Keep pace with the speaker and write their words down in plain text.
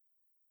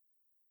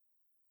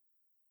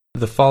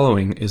The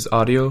following is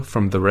audio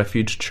from the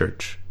Refuge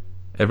Church.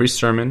 Every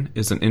sermon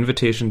is an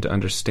invitation to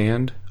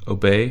understand,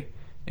 obey,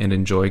 and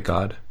enjoy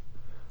God.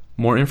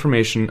 More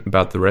information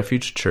about the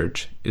Refuge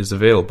Church is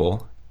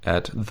available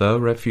at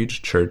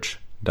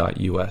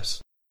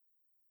therefugechurch.us.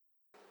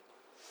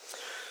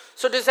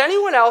 So does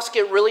anyone else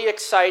get really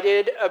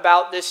excited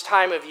about this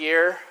time of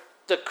year?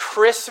 The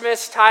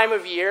Christmas time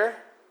of year?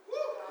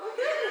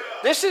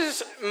 This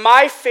is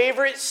my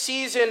favorite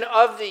season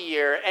of the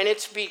year, and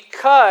it's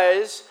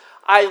because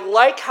I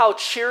like how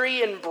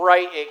cheery and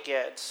bright it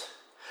gets.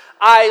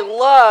 I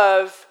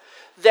love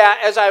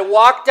that as I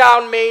walk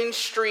down Main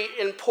Street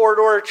in Port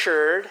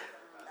Orchard,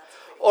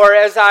 or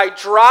as I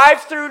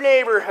drive through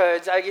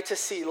neighborhoods, I get to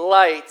see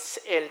lights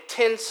and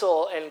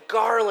tinsel and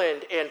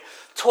garland and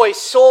toy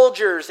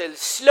soldiers and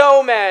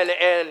snowmen,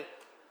 and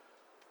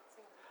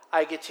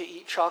I get to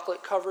eat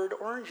chocolate-covered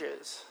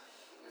oranges.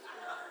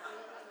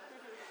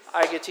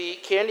 I get to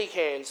eat candy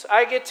canes.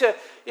 I get to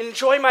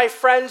enjoy my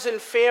friends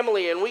and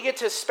family, and we get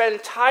to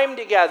spend time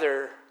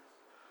together.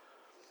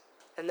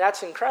 And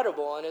that's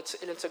incredible, and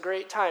it's a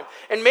great time.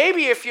 And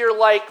maybe if you're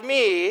like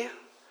me,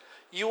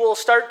 you will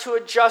start to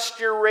adjust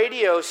your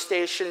radio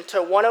station to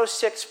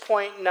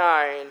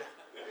 106.9.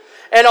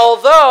 And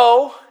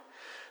although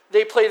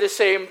they play the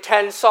same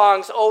 10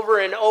 songs over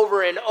and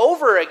over and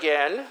over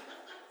again,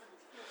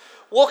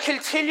 we'll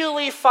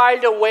continually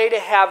find a way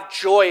to have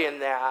joy in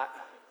that.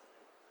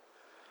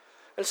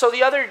 And so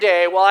the other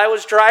day, while I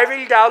was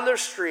driving down the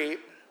street,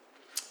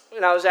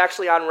 and I was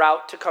actually en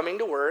route to coming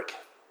to work,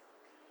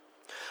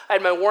 I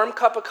had my warm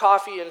cup of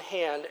coffee in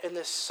hand, and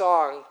this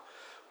song,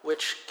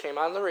 which came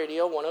on the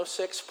radio,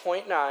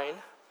 106.9,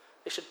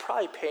 they should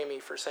probably pay me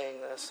for saying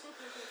this,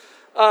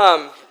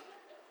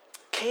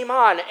 came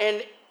on,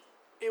 and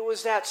it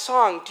was that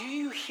song, "Do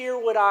You Hear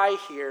What I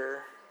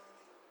Hear?"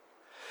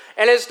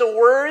 And as the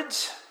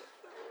words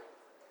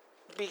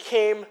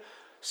became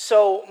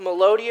so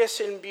melodious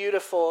and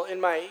beautiful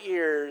in my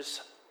ears,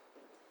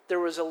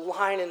 there was a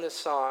line in the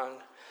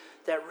song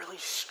that really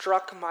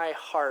struck my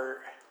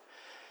heart,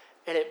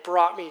 and it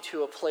brought me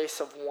to a place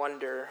of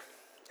wonder.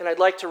 And I'd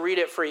like to read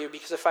it for you,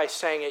 because if I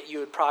sang it, you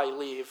would probably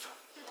leave.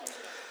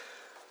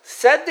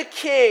 Said the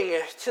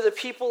king to the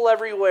people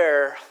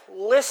everywhere,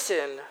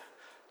 "Listen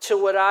to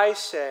what I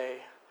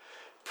say.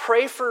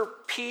 Pray for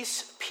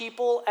peace,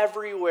 people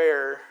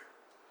everywhere.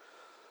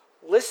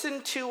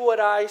 Listen to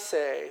what I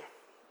say.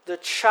 The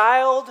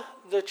child,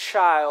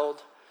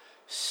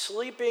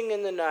 sleeping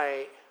in the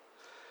night,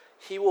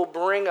 he will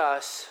bring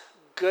us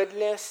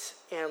goodness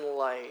and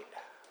light."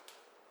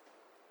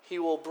 He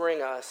will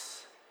bring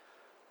us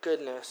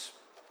goodness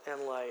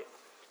and light.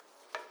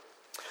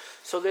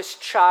 So this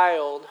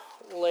child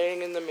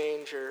laying in the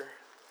manger,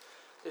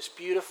 this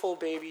beautiful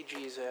baby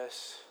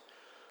Jesus,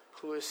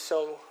 who is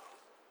so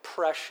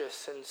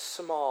precious and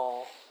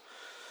small,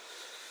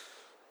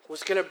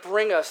 was going to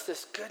bring us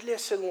this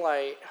goodness and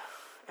light.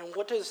 And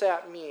what does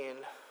that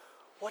mean?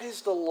 What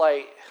is the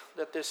light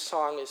that this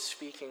song is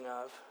speaking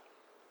of?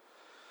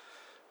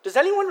 Does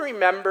anyone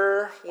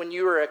remember when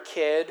you were a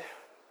kid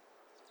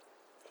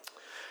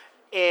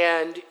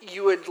and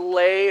you would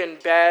lay in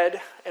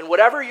bed, and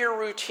whatever your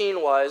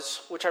routine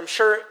was, which I'm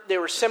sure they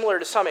were similar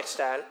to some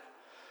extent,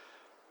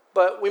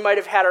 but we might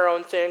have had our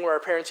own thing where our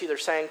parents either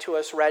sang to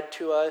us, read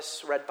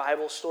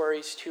Bible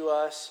stories to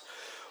us.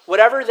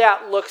 Whatever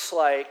that looks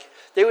like,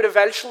 they would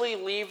eventually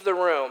leave the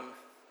room.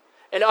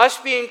 And us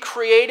being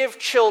creative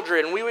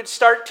children, we would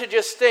start to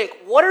just think,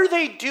 what are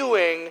they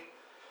doing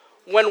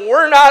when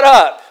we're not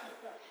up?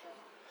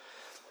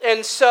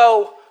 And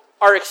so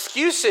our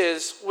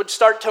excuses would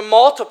start to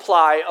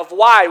multiply of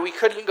why we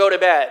couldn't go to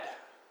bed.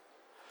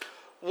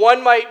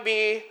 One might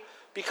be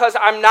because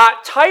I'm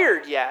not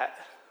tired yet.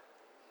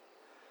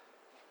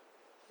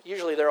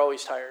 Usually they're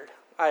always tired.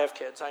 I have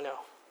kids, I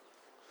know.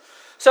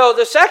 So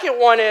the second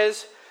one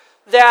is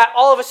that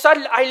all of a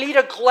sudden I need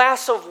a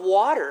glass of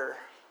water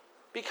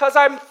because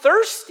I'm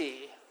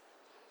thirsty.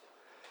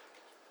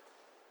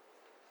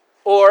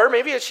 Or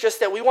maybe it's just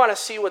that we want to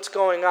see what's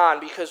going on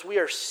because we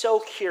are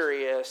so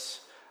curious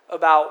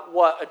about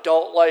what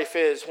adult life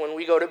is when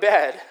we go to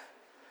bed.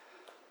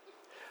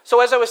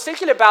 So as I was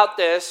thinking about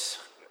this,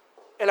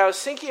 and I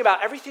was thinking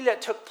about everything that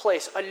took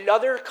place,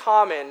 another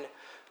common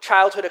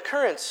childhood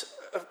occurrence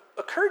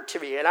occurred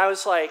to me, and I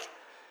was like,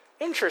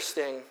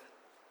 interesting.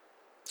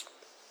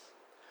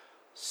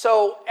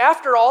 So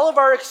after all of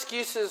our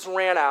excuses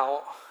ran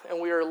out, and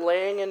we were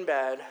laying in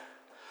bed,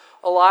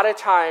 a lot of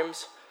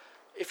times,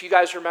 if you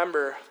guys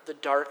remember, the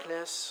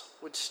darkness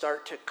would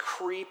start to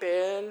creep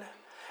in,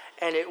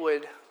 and it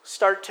would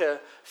start to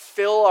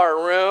fill our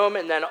room,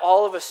 and then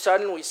all of a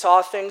sudden we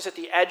saw things at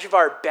the edge of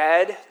our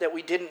bed that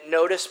we didn't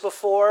notice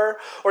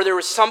before, or there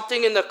was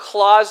something in the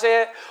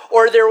closet,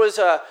 or there was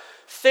a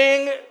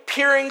thing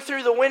peering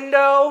through the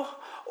window,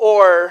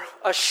 or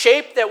a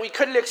shape that we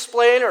couldn't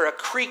explain, or a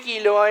creaky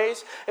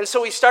noise, and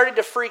so we started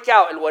to freak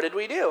out, and what did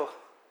we do?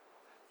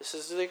 This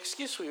is the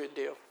excuse we would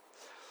do.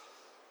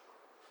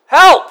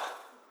 Help!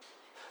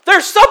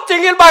 There's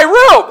something in my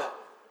room!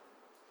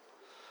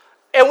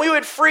 And we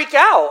would freak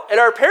out, and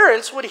our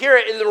parents would hear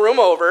it in the room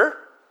over.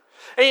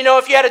 And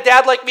if you had a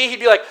dad like me, he'd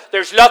be like,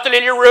 there's nothing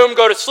in your room,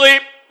 go to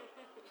sleep,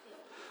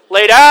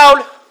 lay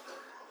down,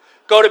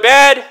 go to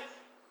bed,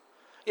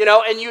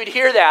 and you would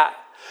hear that.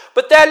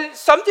 But then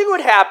something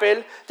would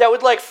happen that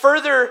would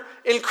further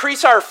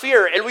increase our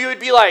fear, and we would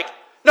be like,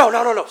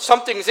 no,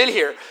 something's in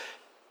here.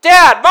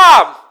 Dad,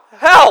 Mom,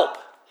 help.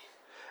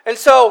 And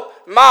so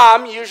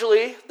Mom,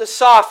 usually the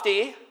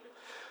softie,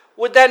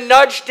 would then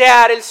nudge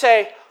Dad and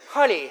say,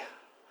 honey,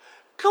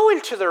 go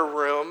into their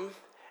room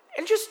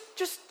and just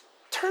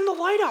turn the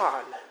light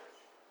on.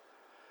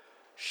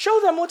 Show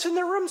them what's in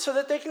their room so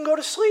that they can go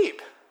to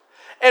sleep.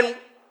 And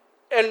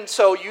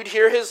so you'd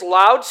hear his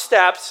loud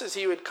steps as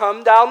he would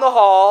come down the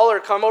hall or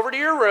come over to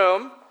your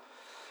room,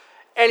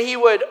 and he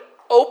would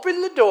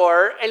open the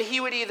door, and he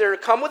would either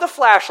come with a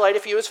flashlight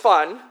if he was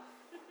fun.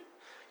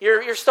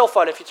 You're still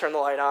fun if you turn the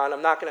light on.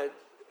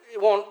 It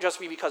won't just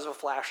be because of a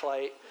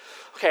flashlight.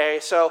 Okay,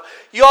 so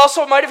you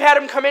also might have had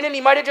him come in and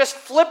he might have just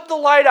flipped the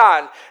light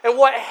on. And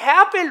what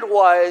happened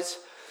was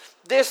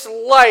this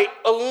light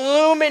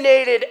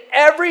illuminated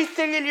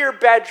everything in your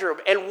bedroom.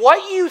 And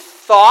what you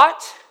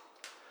thought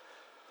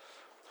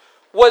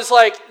was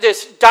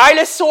this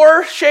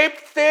dinosaur-shaped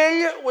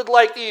thing with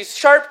these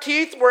sharp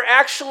teeth were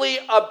actually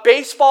a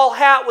baseball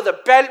hat with a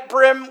bent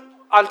brim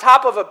on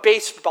top of a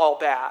baseball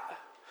bat.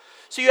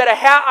 So you had a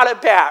hat on a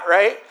bat,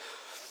 right?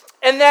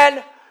 And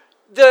then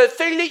the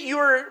thing that you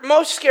were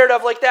most scared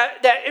of,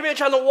 that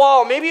image on the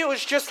wall, maybe it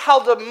was just how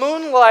the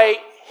moonlight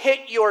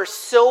hit your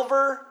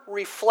silver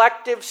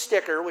reflective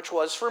sticker, which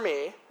was for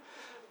me,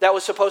 that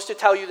was supposed to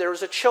tell you there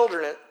was a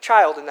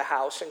child in the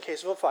house in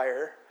case of a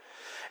fire.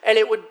 And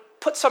it would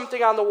put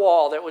something on the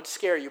wall that would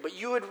scare you. But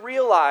you would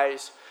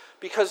realize,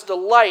 because the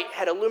light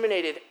had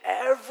illuminated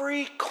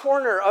every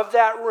corner of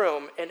that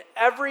room and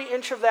every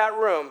inch of that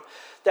room,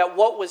 that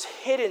what was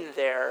hidden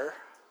there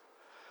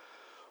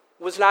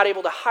was not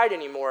able to hide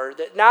anymore,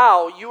 that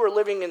now you were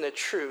living in the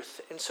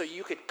truth, and so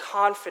you could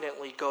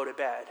confidently go to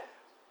bed.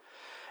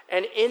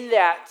 And in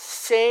that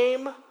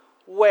same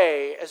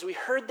way, as we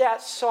heard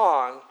that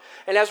song,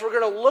 and as we're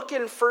going to look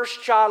in 1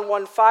 John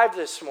 1:5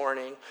 this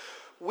morning,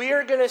 we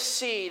are going to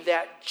see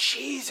that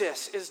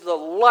Jesus is the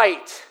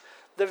light,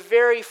 the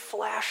very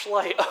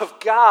flashlight of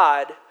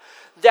God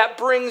that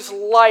brings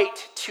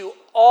light to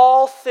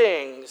all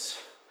things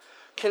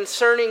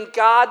concerning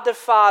God the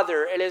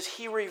Father, and as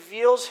he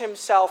reveals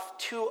himself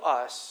to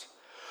us,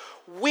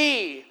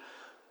 we,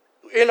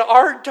 in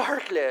our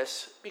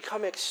darkness,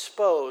 become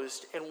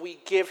exposed, and we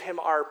give him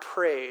our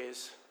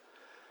praise.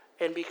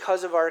 And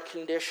because of our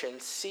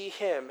condition, see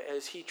him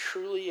as he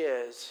truly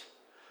is,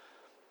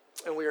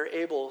 and we are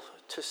able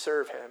to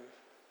serve him.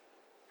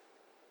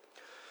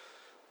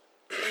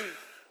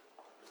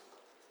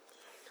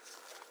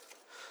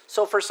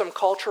 So for some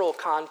cultural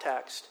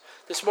context,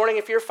 this morning,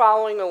 if you're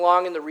following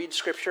along in the Read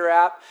Scripture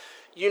app,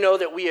 you know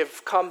that we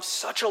have come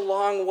such a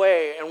long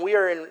way, and we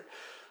are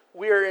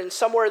in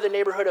somewhere in the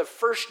neighborhood of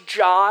 1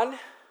 John,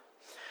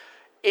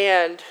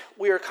 and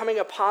we are coming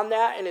upon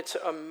that, and it's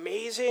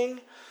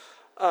amazing.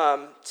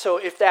 So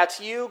if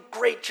that's you,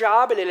 great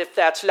job, and if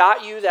that's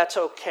not you, that's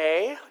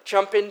okay.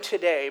 Jump in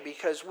today,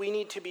 because we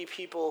need to be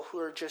people who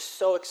are just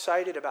so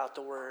excited about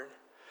the Word.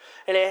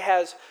 And it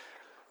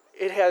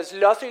has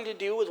nothing to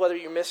do with whether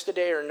you missed a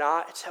day or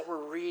not. It's that we're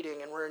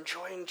reading and we're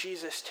enjoying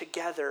Jesus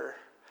together.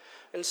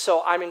 And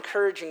so I'm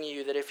encouraging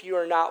you that if you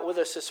are not with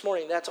us this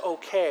morning, that's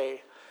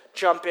okay.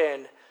 Jump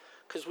in,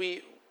 because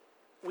we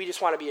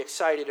just want to be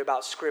excited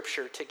about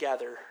Scripture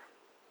together.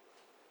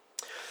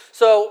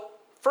 So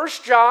 1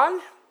 John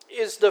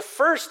is the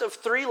first of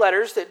 3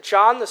 letters that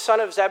John, the son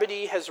of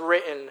Zebedee, has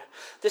written.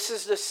 This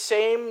is the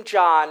same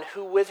John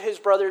who, with his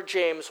brother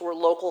James, were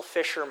local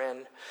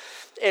fishermen.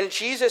 And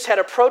Jesus had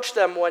approached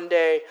them one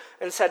day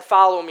and said,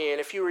 "Follow me." And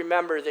if you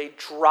remember, they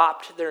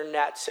dropped their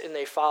nets and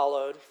they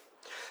followed.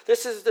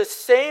 This is the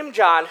same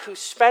John who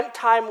spent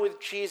time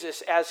with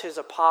Jesus as his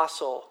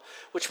apostle,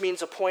 which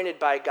means appointed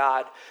by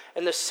God.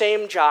 And the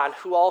same John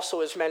who also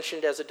is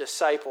mentioned as a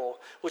disciple,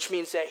 which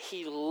means that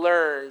he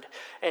learned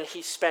and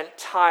he spent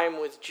time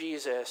with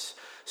Jesus,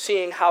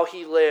 seeing how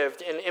he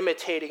lived and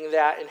imitating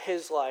that in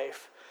his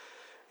life.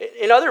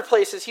 In other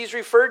places, he's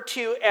referred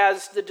to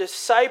as the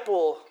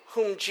disciple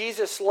whom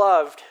Jesus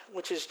loved,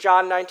 which is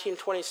John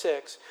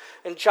 19:26.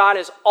 And John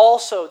is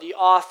also the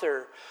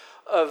author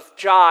of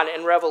John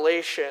and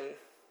Revelation.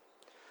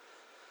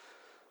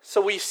 So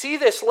we see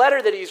this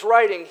letter that he's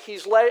writing.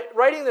 He's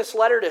writing this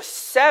letter to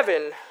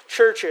 7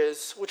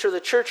 churches, which are the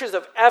churches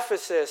of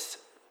Ephesus,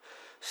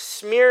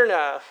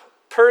 Smyrna,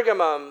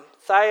 Pergamum,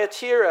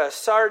 Thyatira,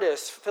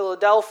 Sardis,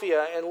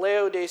 Philadelphia, and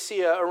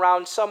Laodicea,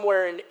 around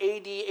somewhere in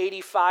AD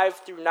 85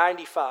 through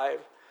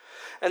 95.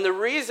 And the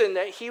reason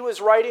that he was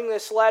writing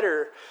this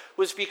letter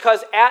was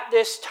because at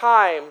this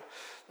time,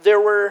 there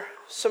were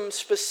some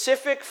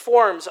specific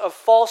forms of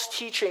false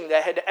teaching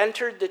that had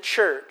entered the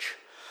church.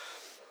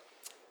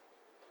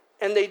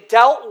 and they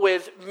dealt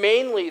with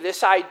mainly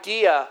this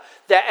idea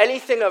that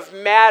anything of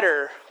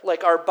matter,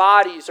 like our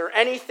bodies or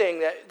anything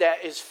that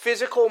is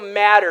physical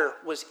matter,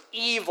 was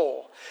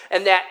evil,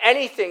 and that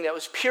anything that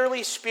was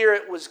purely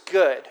spirit was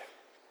good.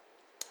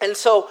 And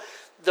so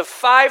the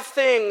 5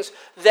 things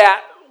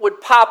that would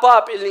pop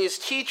up in these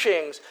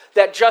teachings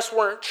that just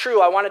weren't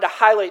true, I wanted to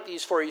highlight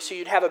these for you so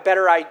you'd have a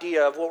better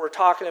idea of what we're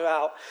talking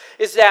about,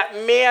 is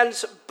that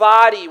man's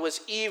body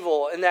was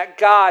evil and that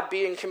God,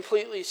 being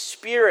completely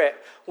spirit,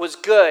 was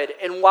good.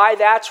 And why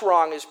that's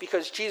wrong is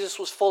because Jesus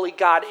was fully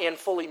God and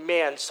fully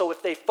man. So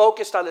if they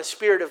focused on the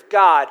Spirit of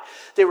God,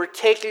 they were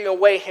taking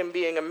away him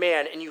being a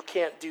man, and you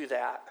can't do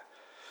that.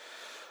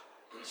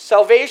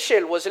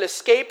 Salvation was an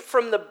escape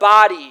from the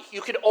body.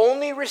 You could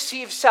only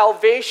receive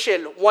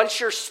salvation once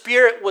your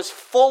spirit was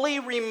fully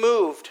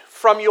removed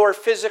from your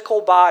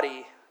physical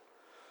body.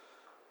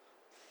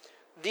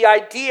 The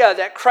idea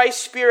that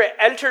Christ's Spirit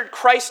entered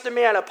Christ the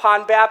man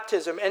upon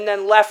baptism and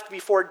then left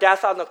before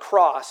death on the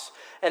cross.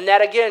 And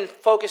that again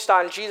focused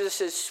on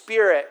Jesus'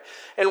 spirit.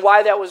 And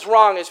why that was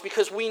wrong is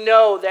because we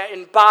know that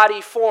in body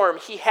form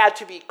he had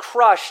to be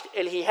crushed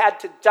and he had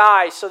to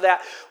die, so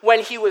that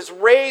when he was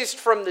raised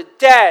from the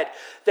dead,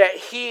 that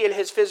he in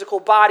his physical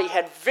body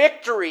had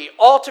victory,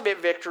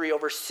 ultimate victory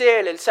over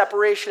sin and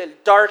separation and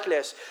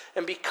darkness.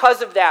 And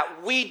because of that,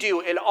 we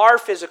do in our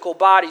physical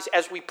bodies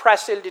as we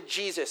press into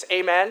Jesus.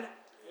 Amen?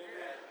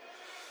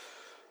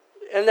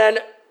 And then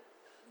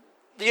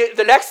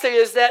the next thing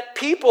is that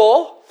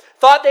people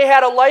thought they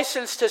had a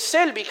license to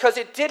sin because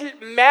it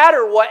didn't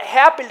matter what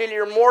happened in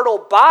your mortal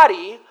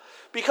body,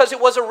 because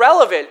it was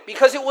irrelevant,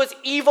 because it was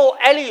evil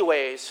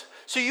anyways.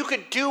 So you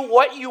could do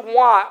what you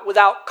want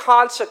without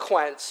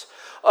consequence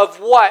of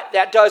what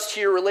that does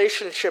to your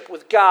relationship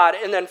with God.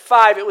 And then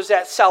 5, it was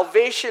that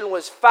salvation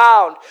was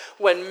found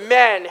when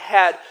men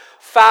had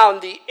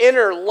found the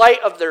inner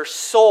light of their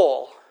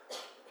soul,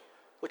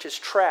 which is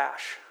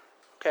trash,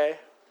 okay,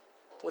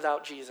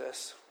 without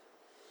Jesus.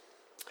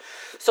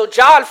 So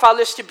John found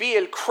this to be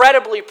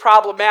incredibly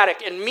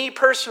problematic, and me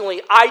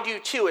personally, I do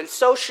too, and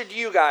so should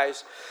you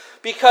guys,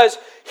 because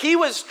he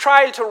was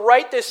trying to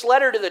write this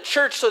letter to the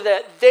church so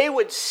that they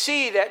would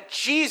see that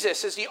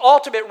Jesus is the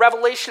ultimate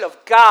revelation of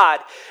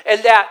God,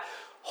 and that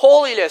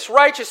holiness,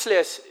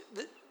 righteousness,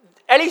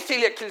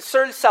 anything that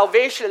concerns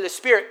salvation in the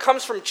Spirit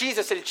comes from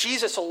Jesus and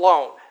Jesus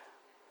alone.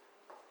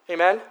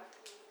 Amen?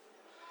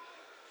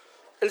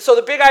 And so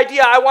the big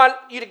idea I want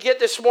you to get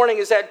this morning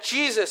is that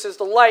Jesus is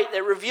the light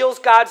that reveals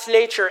God's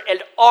nature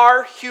and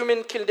our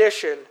human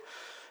condition.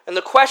 And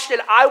the question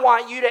I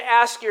want you to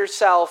ask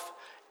yourself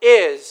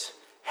is,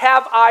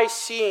 have I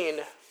seen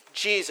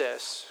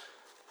Jesus?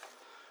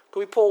 Can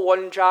we pull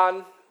 1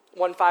 John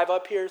 1:5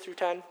 up here through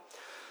 10?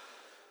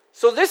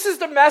 So this is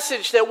the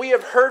message that we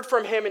have heard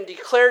from him and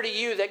declare to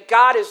you, that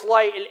God is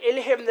light and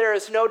in him there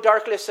is no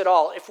darkness at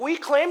all. If we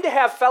claim to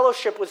have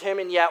fellowship with him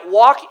and yet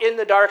walk in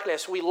the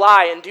darkness, we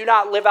lie and do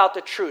not live out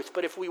the truth.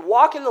 But if we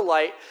walk in the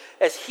light,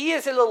 as he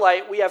is in the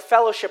light, we have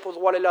fellowship with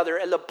one another,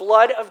 and the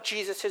blood of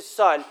Jesus, his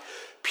son,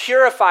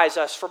 purifies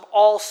us from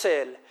all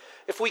sin.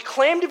 If we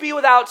claim to be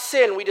without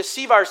sin, we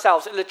deceive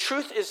ourselves, and the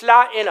truth is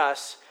not in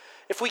us.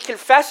 If we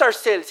confess our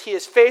sins, he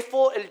is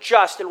faithful and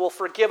just and will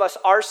forgive us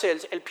our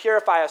sins and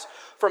purify us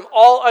from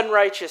all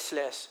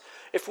unrighteousness.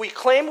 If we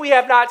claim we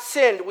have not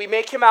sinned, we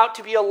make him out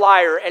to be a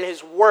liar, and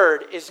his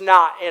word is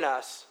not in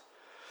us.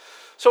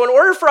 So in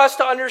order for us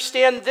to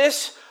understand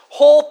this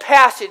whole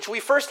passage, we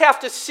first have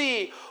to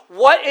see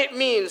what it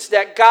means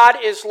that God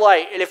is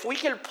light. And if we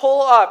can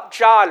pull up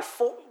John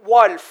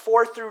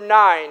 1:4 through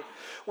 9,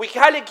 we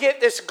kind of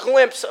get this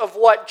glimpse of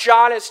what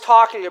John is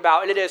talking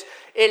about. And it is,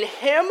 in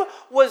him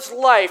was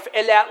life,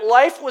 and that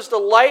life was the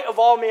light of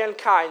all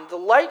mankind. The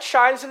light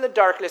shines in the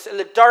darkness, and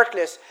the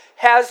darkness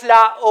has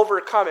not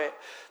overcome it.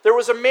 There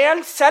was a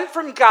man sent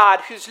from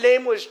God whose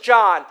name was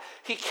John.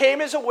 He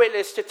came as a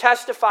witness to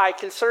testify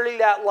concerning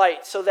that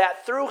light, so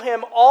that through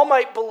him all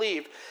might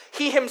believe.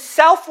 He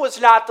himself was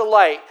not the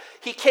light.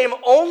 He came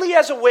only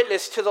as a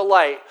witness to the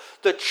light.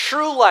 The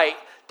true light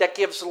that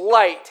gives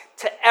light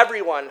to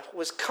everyone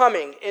was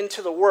coming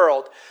into the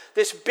world.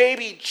 This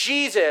baby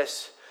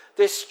Jesus,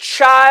 this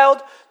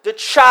child, the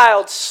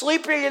child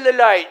sleeping in the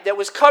night that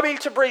was coming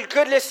to bring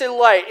goodness and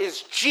light,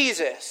 is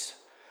Jesus.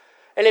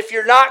 And if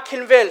you're not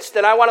convinced,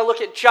 then I want to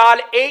look at John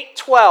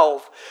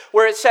 8:12,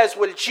 where it says,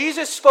 when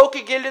Jesus spoke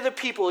again to the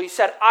people, he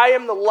said, I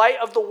am the light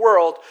of the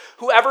world.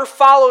 Whoever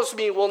follows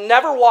me will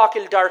never walk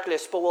in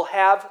darkness, but will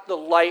have the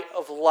light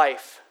of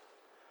life.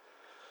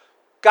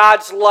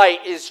 God's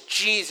light is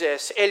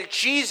Jesus, and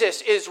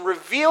Jesus is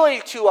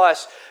revealing to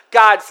us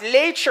God's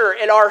nature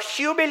and our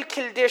human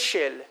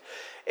condition.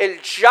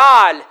 And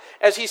John,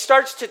 as he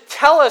starts to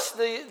tell us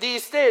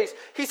these things,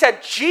 he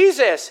said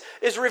Jesus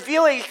is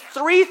revealing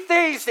 3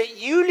 things that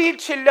you need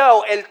to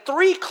know and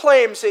 3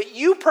 claims that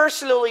you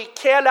personally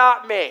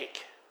cannot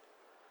make.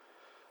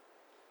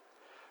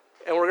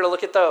 And we're going to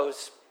look at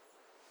those.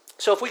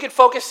 So if we could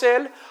focus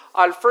in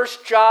on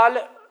 1 John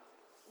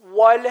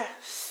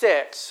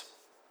 1:6.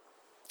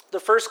 The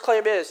first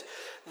claim is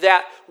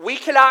that we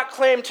cannot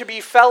claim to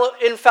be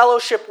in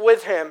fellowship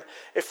with him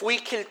if we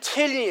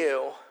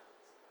continue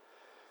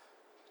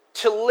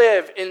to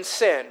live in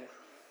sin.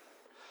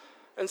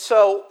 And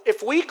so,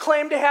 if we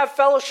claim to have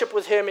fellowship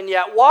with him and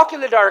yet walk in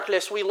the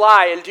darkness, we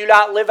lie and do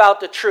not live out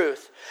the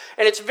truth.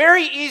 And it's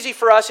very easy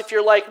for us, if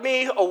you're like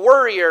me, a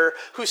worrier,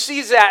 who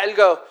sees that and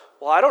go,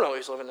 well, I don't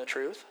always live in the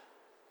truth.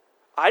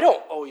 I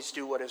don't always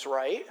do what is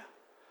right.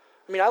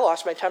 I mean, I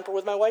lost my temper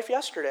with my wife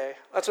yesterday.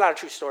 That's not a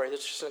true story.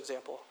 That's just an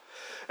example.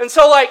 And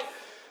so,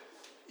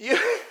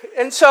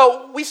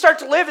 we start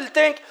to live and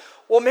think,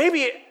 well,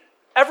 maybe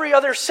every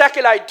other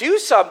second I do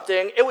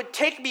something, it would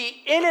take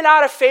me in and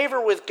out of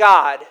favor with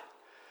God.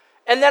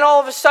 And then all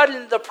of a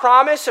sudden, the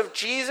promise of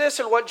Jesus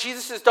and what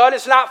Jesus has done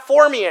is not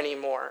for me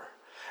anymore.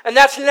 And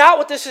that's not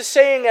what this is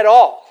saying at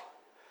all.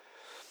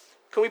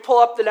 Can we pull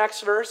up the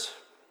next verse?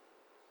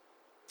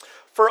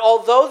 For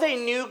although they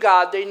knew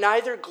God, they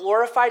neither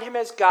glorified him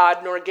as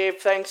God nor gave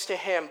thanks to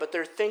him, but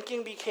their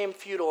thinking became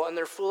futile and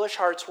their foolish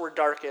hearts were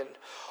darkened.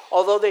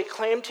 Although they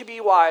claimed to be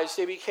wise,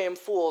 they became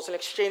fools and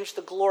exchanged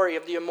the glory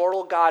of the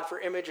immortal God for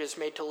images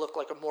made to look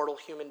like a mortal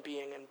human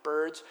being and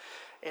birds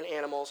and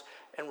animals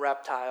and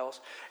reptiles.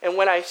 And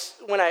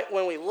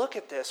when we look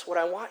at this, what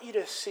I want you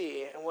to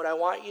see and what I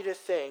want you to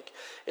think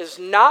is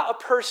not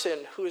a person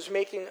who is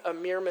making a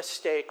mere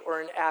mistake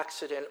or an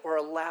accident or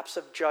a lapse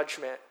of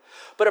judgment,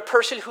 but a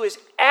person who is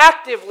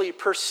actively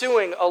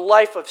pursuing a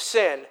life of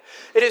sin.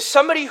 It is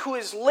somebody who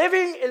is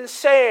living and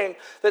saying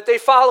that they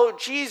follow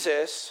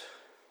Jesus,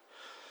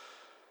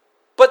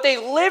 but they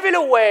live in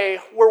a way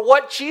where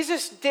what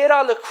Jesus did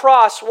on the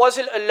cross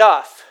wasn't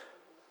enough.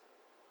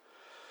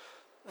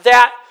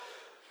 That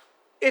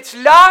it's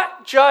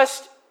not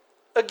just,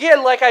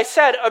 again, like I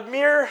said, a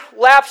mere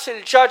lapse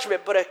in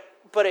judgment,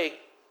 but a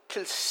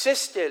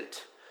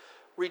consistent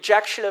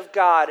rejection of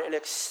God and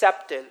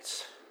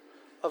acceptance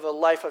of a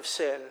life of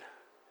sin.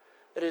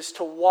 That is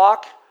to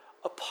walk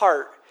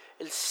apart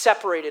and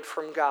separated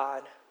from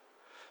God.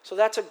 So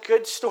that's a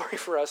good story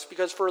for us,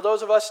 because for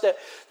those of us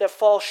that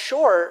fall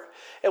short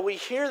and we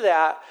hear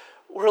that,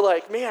 we're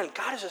like, man,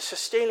 God is a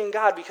sustaining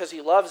God because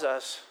he loves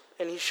us.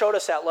 And he showed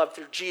us that love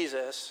through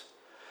Jesus.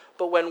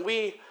 But when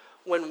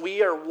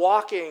we are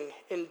walking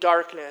in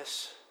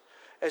darkness,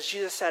 as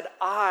Jesus said,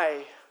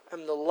 I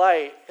am the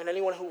light, and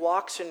anyone who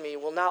walks in me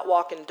will not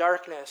walk in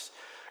darkness.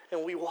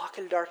 And we walk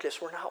in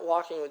darkness, we're not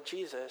walking with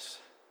Jesus.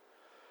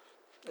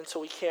 And so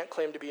we can't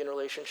claim to be in a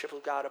relationship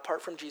with God.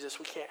 Apart from Jesus,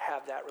 we can't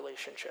have that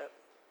relationship.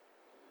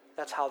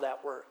 That's how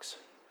that works.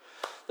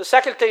 The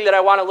second thing that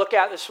I want to look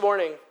at this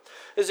morning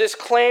is this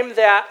claim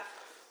that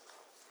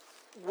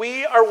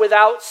we are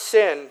without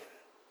sin.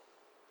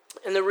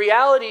 And the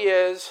reality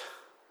is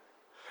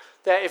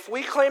that if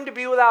we claim to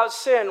be without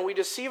sin, we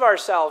deceive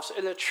ourselves,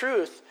 and the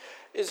truth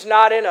is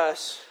not in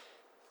us.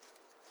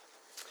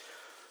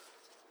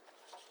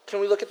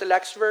 Can we look at the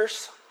next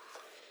verse?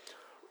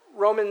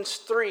 Romans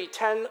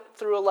 3:10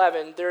 through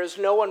 11. There is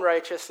no one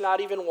righteous, not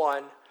even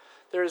one.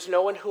 There is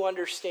no one who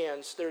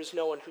understands. There is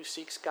no one who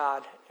seeks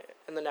God.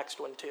 And the next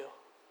one too.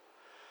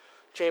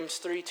 James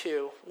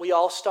 3:2. We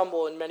all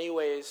stumble in many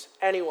ways.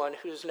 Anyone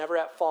who is never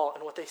at fault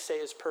in what they say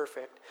is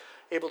perfect,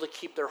 able to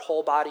keep their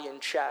whole body in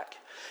check.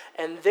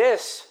 And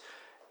this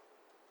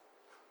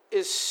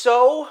is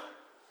so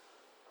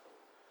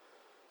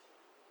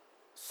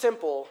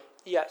simple,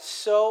 yet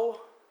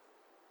so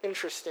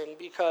interesting,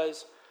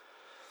 because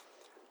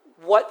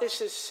what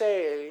this is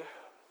saying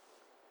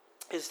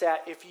is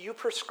that if you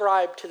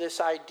prescribe to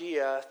this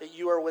idea that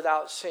you are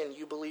without sin,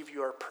 you believe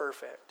you are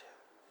perfect.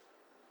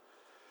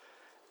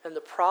 And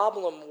the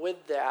problem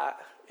with that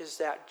is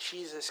that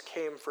Jesus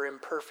came for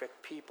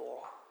imperfect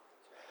people.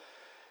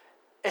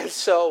 And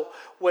so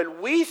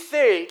when we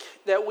think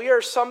that we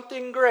are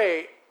something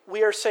great,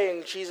 we are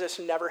saying Jesus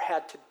never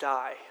had to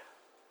die.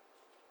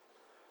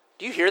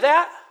 Do you hear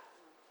that?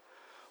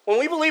 When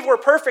we believe we're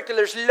perfect and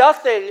there's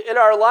nothing in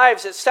our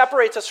lives that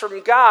separates us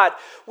from God,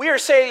 we are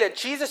saying that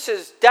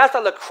Jesus' death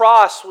on the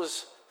cross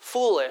was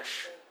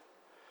foolish.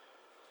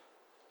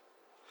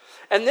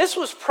 And this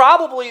was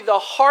probably the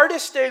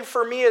hardest thing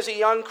for me as a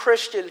young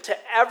Christian to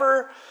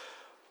ever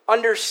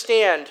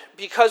understand,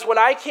 because when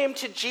I came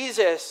to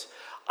Jesus,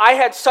 I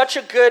had such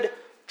a good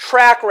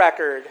track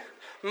record.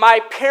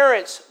 My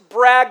parents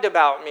bragged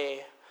about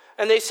me.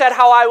 And they said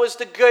how I was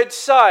the good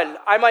son.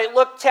 I might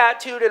look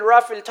tattooed and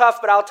rough and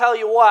tough, but I'll tell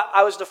you what,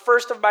 I was the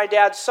first of my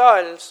dad's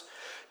sons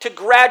to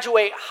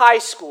graduate high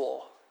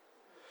school.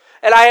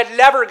 And I had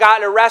never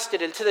gotten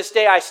arrested, and to this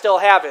day I still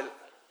haven't.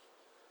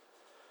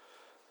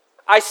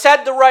 I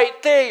said the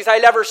right things. I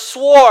never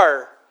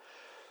swore.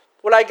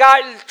 When I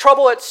got in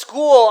trouble at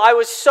school, I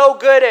was so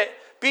good at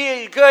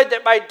being good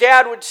that my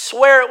dad would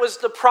swear it was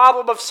the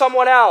problem of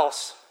someone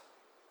else.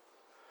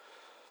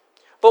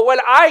 But when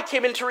I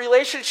came into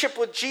relationship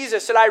with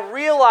Jesus and I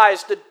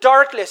realized the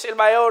darkness in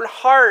my own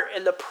heart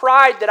and the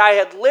pride that I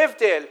had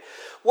lived in,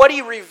 what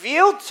he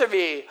revealed to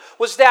me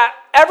was that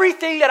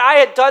everything that I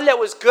had done that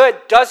was good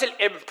doesn't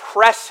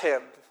impress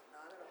him.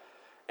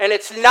 And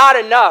it's not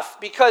enough,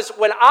 because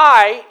when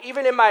I,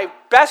 even in my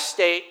best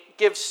state,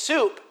 give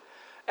soup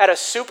at a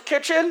soup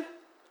kitchen,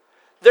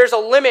 there's a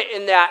limit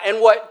in that.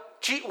 And what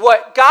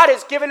God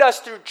has given us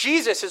through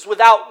Jesus is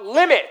without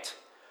limit.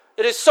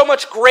 It is so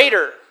much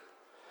greater.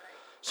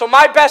 So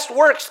my best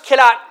works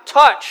cannot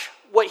touch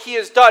what he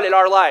has done in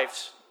our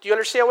lives. Do you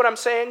understand what I'm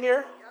saying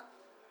here?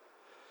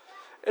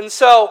 And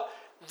so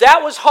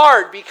that was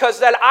hard, because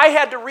then I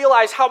had to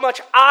realize how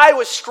much I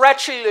was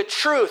stretching the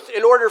truth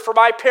in order for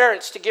my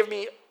parents to give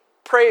me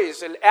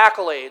praise and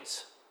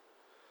accolades.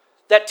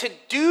 That to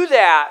do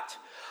that,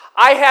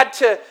 I had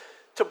to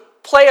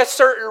play a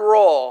certain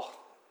role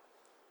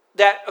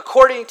that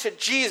according to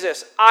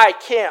Jesus, I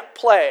can't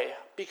play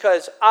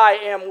because I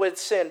am with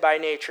sin by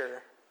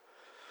nature.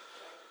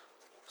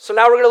 So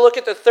now we're going to look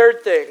at the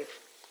third thing.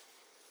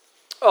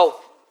 Oh,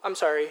 I'm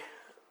sorry.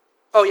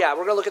 Oh yeah,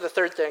 we're going to look at the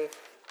third thing.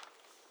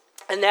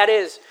 And that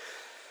is,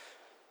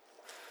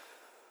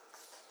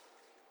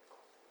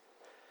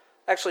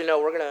 actually no,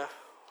 we're going to,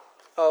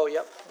 oh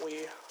yep,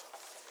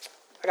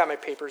 I got my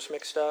papers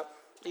mixed up.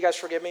 You guys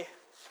forgive me?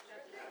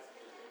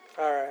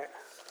 All right.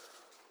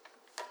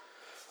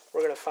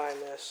 We're going to find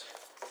this.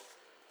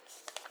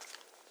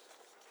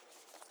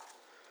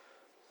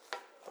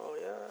 Oh,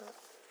 yeah.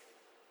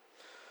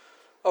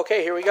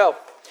 Okay, here we go.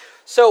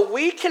 So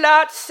we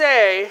cannot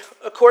say,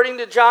 according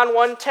to John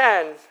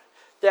 1:10,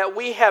 that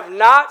we have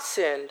not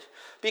sinned,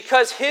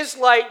 because his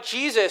light,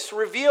 Jesus,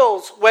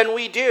 reveals when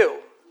we do.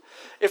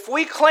 If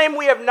we claim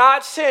we have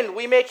not sinned,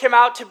 we make him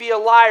out to be a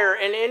liar,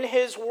 and in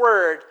his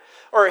word,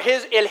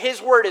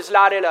 his word is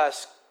not in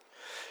us.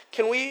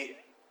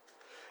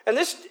 And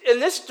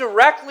this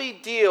directly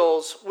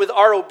deals with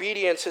our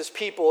obedience as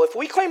people. If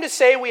we claim to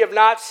say we have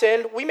not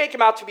sinned, we make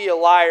him out to be a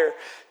liar.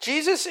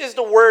 Jesus is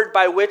the word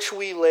by which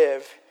we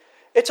live.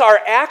 It's our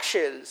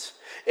actions.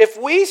 If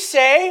we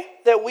say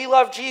that we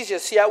love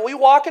Jesus, yet we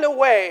walk in a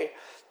way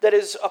that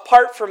is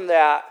apart from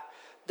that,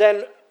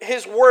 then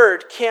his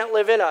word can't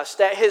live in us.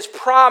 That his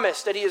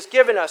promise that he has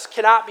given us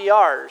cannot be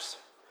ours.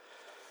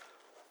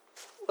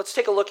 Let's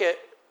take a look at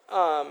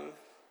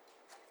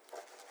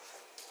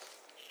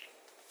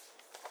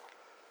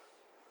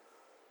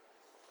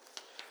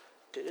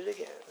did it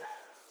again.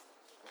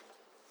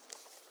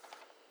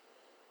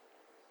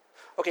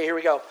 Okay, here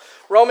we go.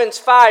 Romans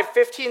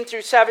 5:15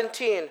 through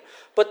 17.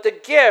 But the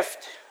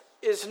gift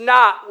is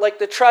not like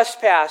the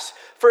trespass.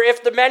 For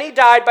if the many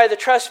died by the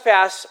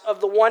trespass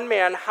of the one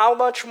man, how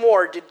much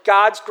more did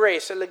God's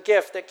grace and the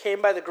gift that came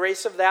by the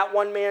grace of that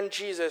one man,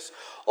 Jesus,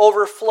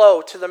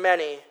 overflow to the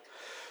many?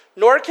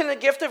 Nor can the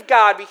gift of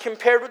God be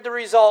compared with the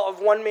result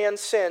of one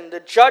man's sin. The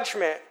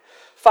judgment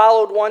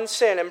followed one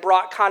sin and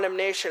brought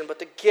condemnation, but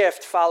the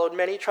gift followed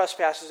many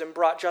trespasses and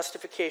brought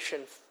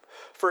justification.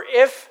 For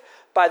if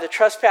by the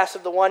trespass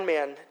of the one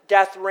man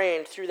death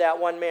reigned through that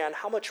one man,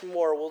 how much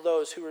more will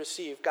those who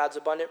receive God's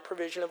abundant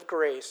provision of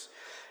grace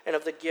and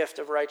of the gift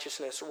of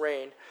righteousness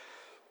reign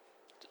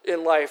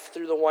in life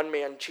through the one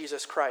man,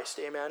 Jesus Christ?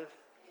 Amen?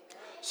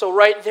 So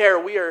right there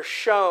we are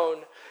shown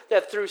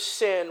that through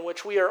sin,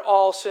 which we are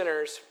all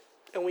sinners,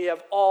 and we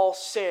have all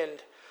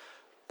sinned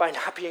by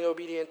not being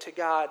obedient to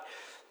God,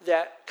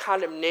 that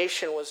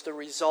condemnation was the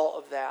result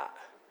of that.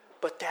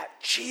 But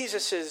that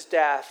Jesus'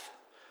 death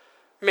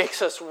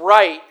makes us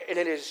right, and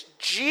it is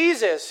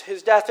Jesus,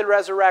 his death and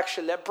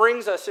resurrection, that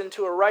brings us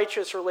into a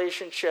righteous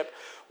relationship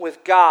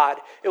with God.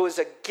 It was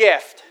a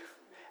gift,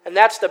 and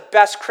that's the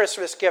best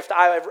Christmas gift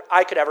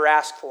I could ever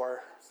ask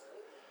for.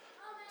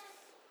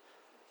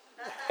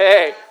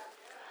 Hey.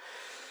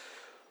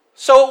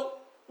 So,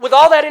 with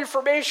all that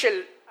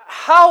information,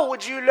 how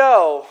would you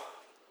know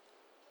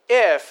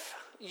if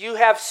you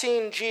have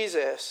seen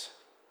Jesus?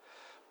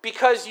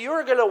 Because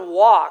you're going to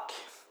walk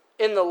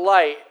in the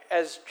light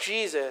as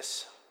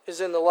Jesus is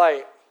in the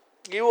light.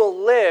 You will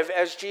live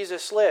as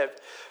Jesus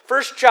lived.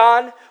 1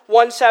 John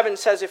 1:7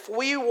 says, if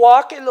we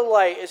walk in the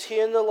light as he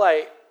in the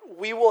light,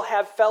 we will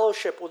have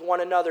fellowship with one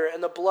another,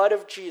 and the blood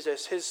of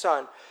Jesus, his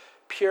son,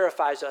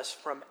 purifies us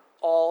from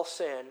all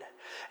sin.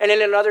 And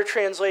in another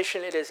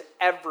translation, it is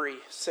every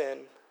sin.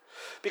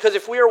 Because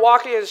if we are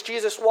walking as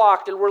Jesus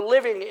walked, and we're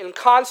living in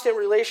constant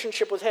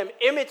relationship with him,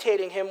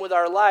 imitating him with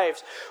our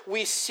lives,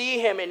 we see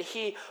him, and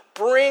he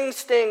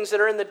brings things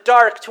that are in the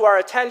dark to our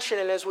attention.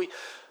 And as we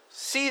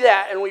see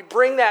that and we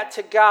bring that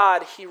to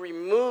God, he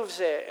removes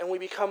it, and we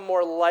become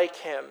more like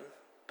him.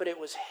 But it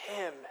was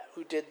him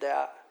who did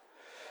that.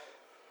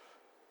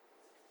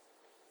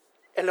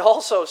 And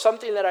also,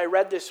 something that I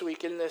read this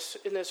week in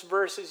this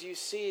verse is you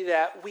see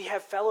that we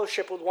have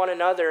fellowship with one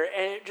another,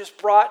 and it just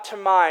brought to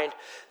mind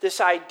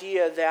this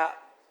idea that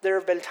there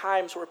have been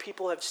times where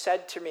people have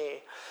said to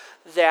me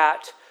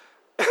that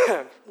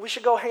we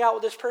should go hang out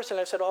with this person.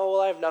 I said, oh,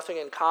 well, I have nothing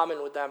in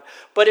common with them.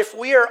 But if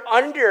we are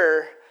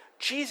under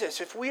Jesus,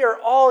 if we are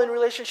all in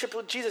relationship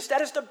with Jesus,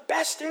 that is the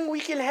best thing we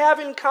can have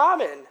in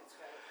common.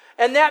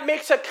 And that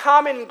makes a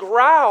common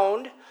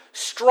ground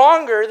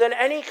stronger than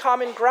any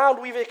common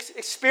ground we've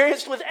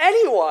experienced with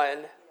anyone.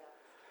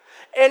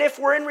 And if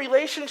we're in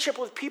relationship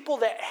with people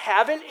that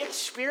haven't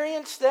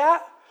experienced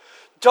that,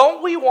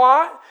 don't we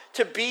want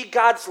to be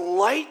God's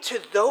light to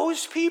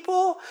those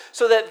people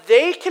so that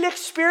they can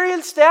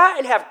experience that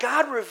and have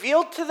God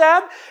revealed to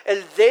them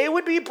and they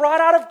would be brought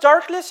out of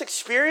darkness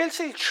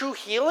experiencing true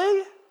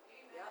healing?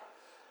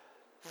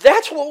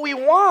 That's what we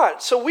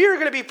want. So we are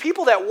going to be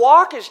people that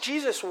walk as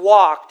Jesus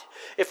walked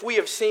if we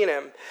have seen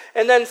him.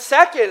 And then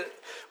second,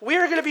 we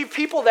are going to be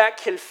people that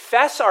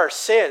confess our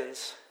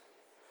sins.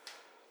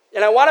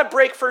 And I want to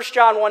break 1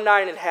 John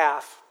 1:9 in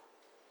half.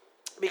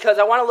 Because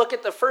I want to look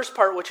at the first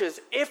part, which is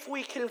if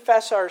we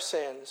confess our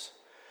sins.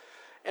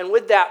 And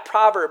with that,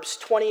 Proverbs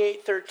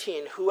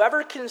 28:13.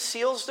 Whoever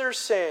conceals their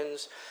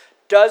sins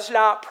does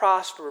not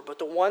prosper, but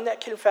the one that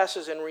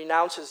confesses and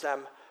renounces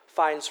them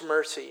finds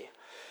mercy.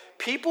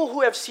 People who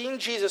have seen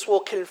Jesus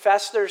will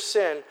confess their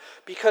sin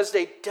because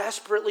they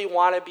desperately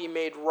want to be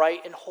made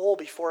right and whole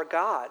before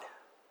God.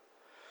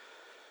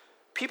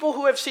 People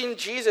who have seen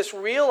Jesus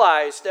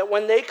realize that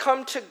when they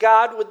come to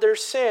God with their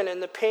sin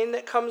and the pain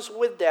that comes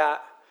with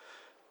that,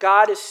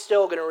 God is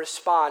still going to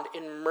respond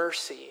in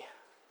mercy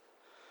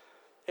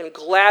and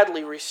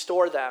gladly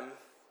restore them.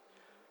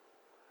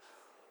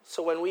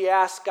 So when we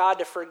ask God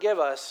to forgive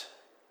us,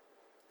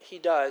 he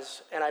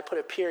does. And I put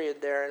a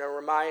period there and a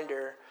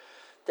reminder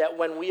that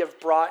when we have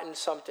brought in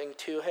something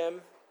to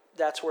him,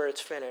 that's where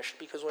it's finished.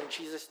 Because when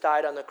Jesus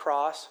died on the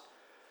cross,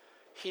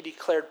 he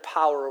declared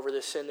power over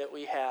the sin that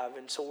we have.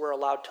 And so we're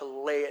allowed to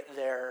lay it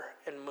there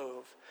and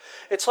move.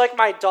 It's like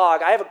my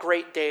dog. I have a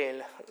Great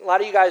Dane. A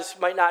lot of you guys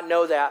might not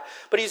know that.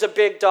 But he's a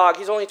big dog.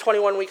 He's only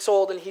 21 weeks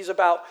old and he's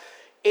about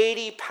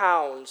 80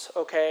 pounds,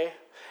 okay?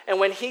 And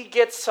when he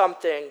gets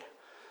something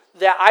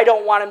that I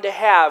don't want him to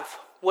have,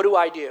 what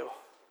do?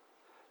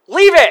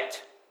 Leave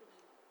it!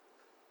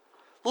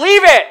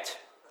 Leave it!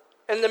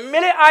 And the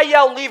minute I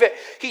yell, leave it,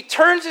 he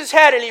turns his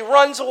head and he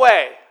runs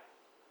away.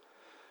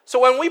 So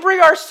when we bring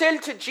our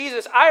sin to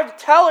Jesus, I'm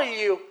telling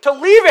you to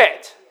leave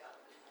it.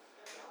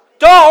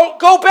 Don't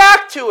go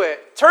back to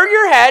it. Turn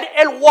your head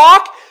and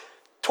walk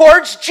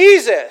towards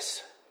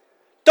Jesus.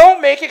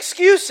 Don't make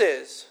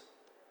excuses.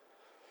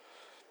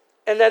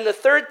 And then the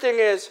third thing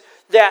is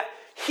that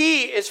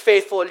he is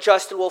faithful and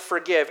just and will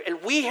forgive.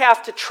 And we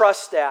have to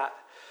trust that.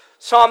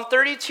 Psalm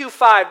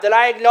 32:5, that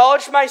I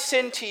acknowledged my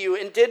sin to you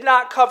and did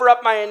not cover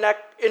up my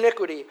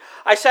iniquity.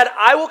 I said,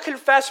 I will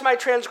confess my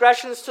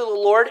transgressions to the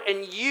Lord,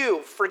 and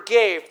you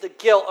forgave the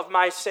guilt of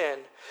my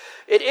sin.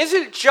 It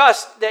isn't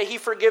just that he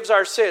forgives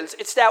our sins.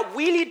 It's that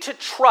we need to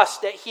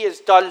trust that he has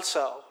done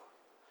so.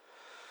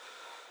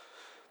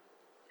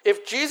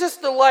 If Jesus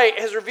the light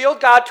has revealed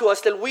God to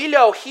us, then we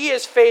know he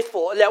is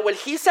faithful, and that when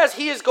he says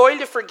he is going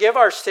to forgive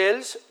our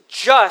sins,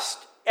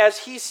 just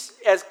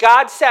as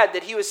God said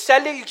that he was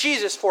sending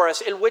Jesus for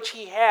us, in which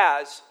he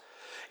has,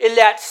 in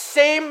that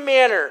same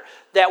manner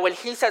that when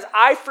he says,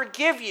 I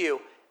forgive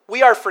you,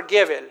 we are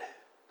forgiven.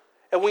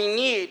 And we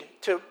need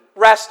to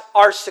rest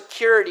our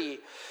security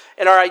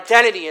and our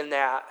identity in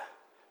that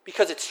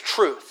because it's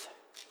truth.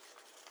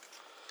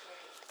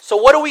 So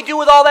what do we do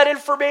with all that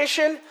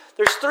information?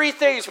 There's three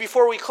things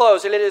before we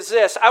close, and it is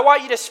this. I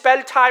want you to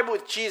spend time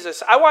with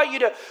Jesus. I want you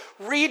to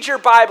read your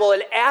Bible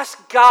and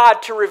ask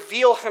God to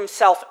reveal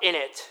himself in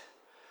it.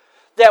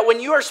 That when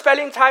you are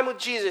spending time with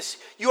Jesus,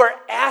 you are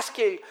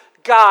asking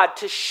God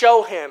to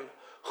show him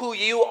who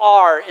you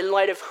are in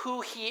light of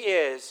who he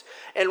is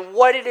and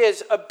what it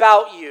is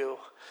about you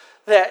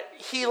that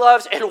he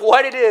loves and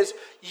what it is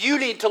you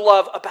need to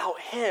love about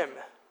him.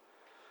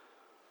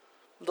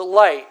 The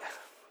light.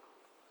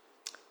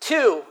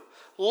 2,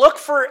 look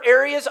for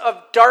areas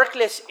of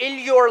darkness in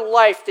your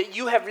life that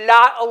you have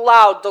not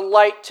allowed the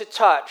light to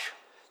touch.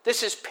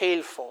 This is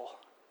painful.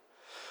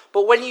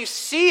 But when you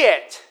see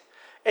it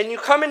and you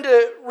come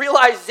into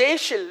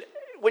realization,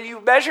 when you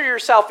measure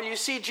yourself and you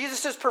see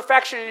Jesus'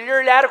 perfection and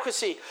your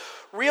inadequacy,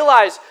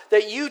 realize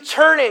that you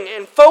turning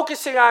and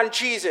focusing on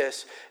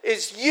Jesus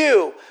is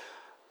you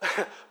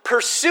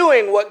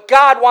pursuing what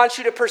God wants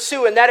you to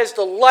pursue, and that is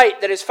the light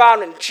that is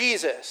found in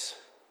Jesus.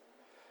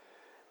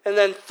 And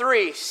then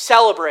 3,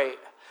 celebrate.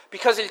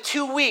 Because in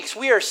 2 weeks,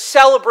 we are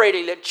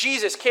celebrating that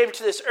Jesus came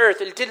to this earth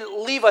and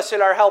didn't leave us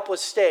in our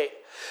helpless state.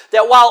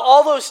 That while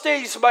all those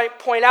things might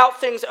point out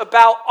things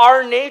about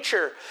our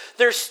nature,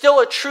 there's still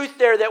a truth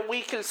there that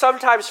we can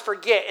sometimes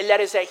forget, and that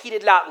is that he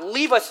did not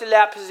leave us in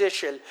that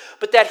position,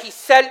 but that he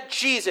sent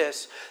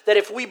Jesus, that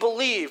if we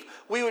believe,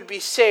 we would be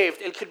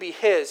saved and could be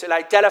his and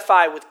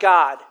identify with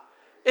God.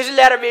 Isn't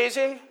that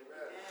amazing?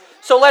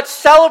 So let's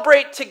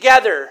celebrate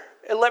together,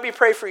 and let me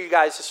pray for you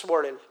guys this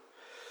morning.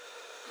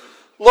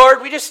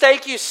 Lord, we just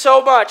thank you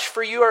so much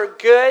for you are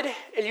good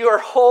and you are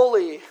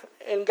holy.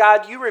 And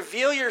God, you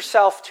reveal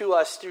yourself to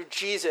us through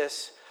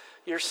Jesus,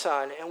 your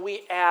son. And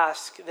we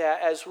ask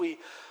that as we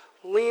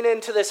lean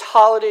into this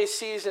holiday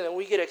season and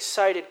we get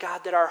excited,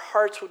 God, that our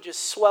hearts would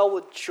just swell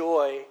with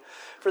joy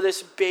for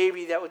this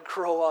baby that would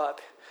grow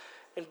up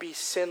and be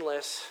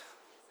sinless.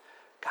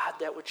 God,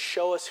 that would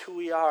show us who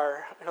we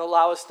are and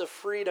allow us the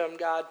freedom,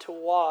 God, to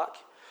walk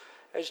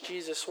as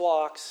Jesus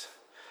walks.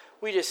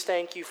 We just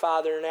thank you,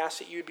 Father, and ask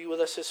that you would be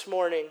with us this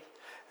morning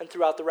and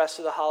throughout the rest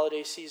of the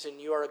holiday season.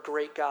 You are a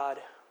great God,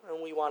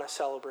 and we want to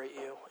celebrate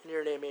you. In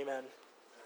your name, amen.